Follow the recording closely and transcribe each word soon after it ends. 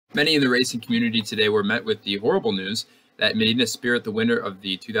Many in the racing community today were met with the horrible news that Medina Spirit, the winner of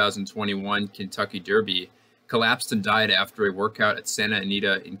the 2021 Kentucky Derby, collapsed and died after a workout at Santa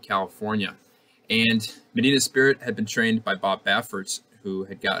Anita in California. And Medina Spirit had been trained by Bob Baffert, who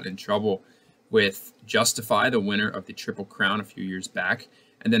had gotten in trouble with Justify, the winner of the Triple Crown a few years back.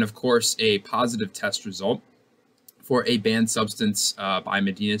 And then, of course, a positive test result for a banned substance by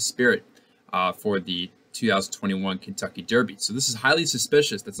Medina Spirit for the 2021 Kentucky Derby. So this is highly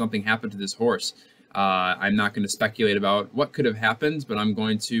suspicious that something happened to this horse. I'm not going to speculate about what could have happened, but I'm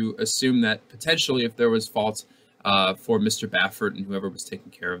going to assume that potentially if there was fault for Mr. Baffert and whoever was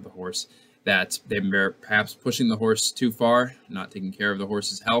taking care of the horse, that they were perhaps pushing the horse too far, not taking care of the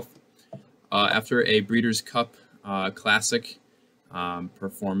horse's health. After a Breeders' Cup Classic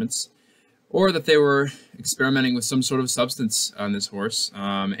performance, or that they were experimenting with some sort of substance on this horse,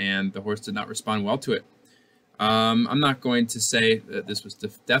 and the horse did not respond well to it. I'm not going to say that this was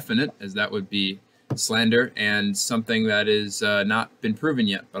definite, as that would be slander and something that is not been proven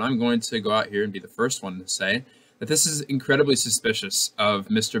yet, but I'm going to go out here and be the first one to say that this is incredibly suspicious of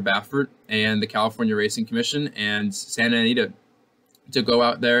Mr. Baffert and the California Racing Commission and Santa Anita to go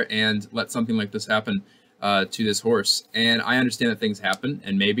out there and let something like this happen to this horse. And I understand that things happen,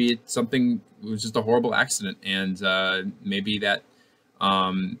 and maybe it was just a horrible accident, and maybe that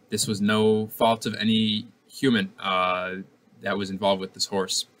this was no fault of any human that was involved with this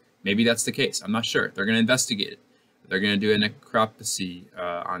horse. Maybe that's the case. I'm not sure. They're going to investigate it. They're going to do a necropsy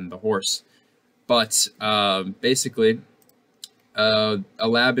on the horse. But basically, a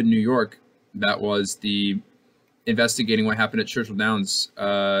lab in New York that was investigating what happened at Churchill Downs,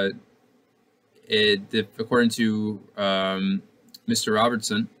 according to Mr.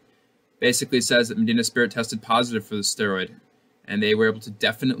 Robertson, basically says that Medina Spirit tested positive for the steroid, and they were able to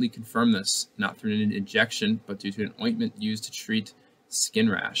definitely confirm this, not through an injection, but due to an ointment used to treat skin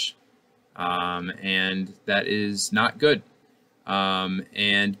rash. And that is not good.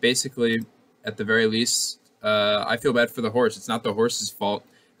 And basically, at the very least, I feel bad for the horse. It's not the horse's fault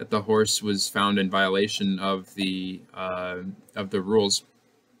that the horse was found in violation of the rules.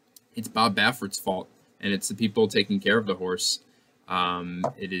 It's Bob Baffert's fault, and it's the people taking care of the horse.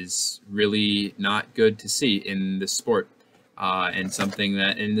 It is really not good to see in this sport, and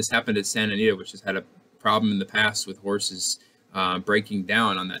this happened at Santa Anita, which has had a problem in the past with horses breaking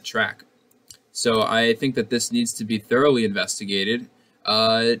down on that track. So I think that this needs to be thoroughly investigated.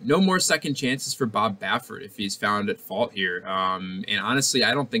 No more second chances for Bob Baffert if he's found at fault here. And honestly,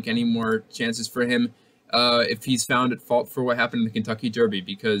 I don't think any more chances for him if he's found at fault for what happened in the Kentucky Derby,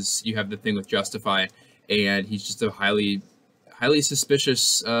 because you have the thing with Justify, and he's just a highly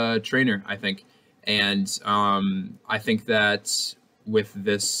suspicious trainer, I think. And I think that with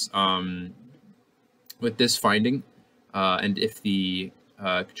this finding, and if the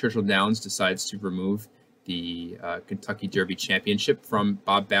Churchill Downs decides to remove the Kentucky Derby Championship from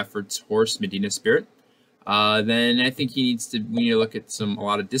Bob Baffert's horse Medina Spirit, then I think we need to look at a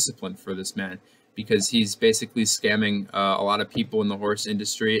lot of discipline for this man, because he's basically scamming a lot of people in the horse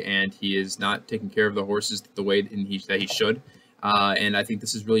industry, and he is not taking care of the horses the way that he should. And I think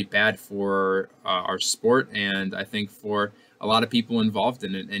this is really bad for our sport, and I think for a lot of people involved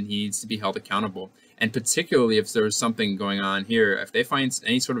in it, and he needs to be held accountable. And particularly if there was something going on here, if they find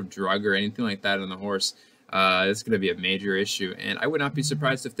any sort of drug or anything like that on the horse, it's going to be a major issue. And I would not be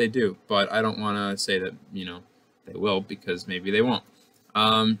surprised if they do, but I don't want to say that, they will, because maybe they won't.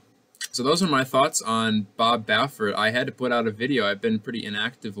 So those are my thoughts on Bob Baffert. I had to put out a video. I've been pretty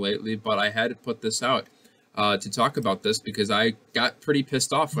inactive lately, but I had to put this out to talk about this, because I got pretty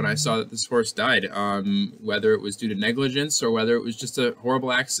pissed off when I saw that this horse died, whether it was due to negligence or whether it was just a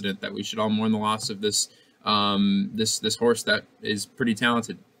horrible accident, that we should all mourn the loss of this this horse that is pretty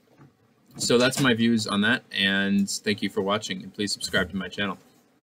talented. So that's my views on that, and thank you for watching, and please subscribe to my channel.